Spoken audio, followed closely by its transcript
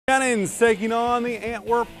Jennings taking on the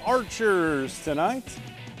Antwerp Archers tonight.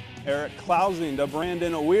 Eric Klausing to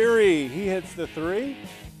Brandon Weary. He hits the three.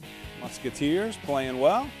 Musketeers playing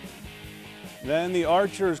well. Then the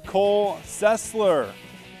Archers' Cole Sessler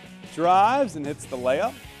drives and hits the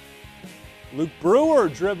layup. Luke Brewer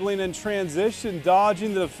dribbling in transition,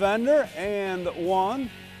 dodging the defender, and one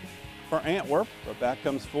for Antwerp, but back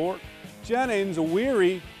comes Fort. Jennings,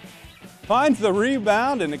 Weary, finds the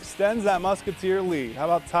rebound and extends that Musketeer lead. How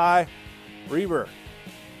about Ty Reber?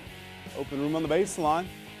 Open room on the baseline.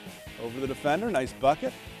 Over the defender, nice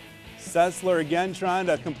bucket. Sessler again trying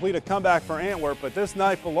to complete a comeback for Antwerp, but this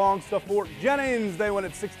night belongs to Fort Jennings. They win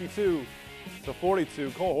at 62-42.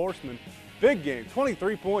 Cole Horseman, big game,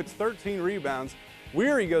 23 points, 13 rebounds.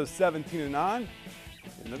 Weary goes 17-9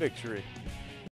 in the victory.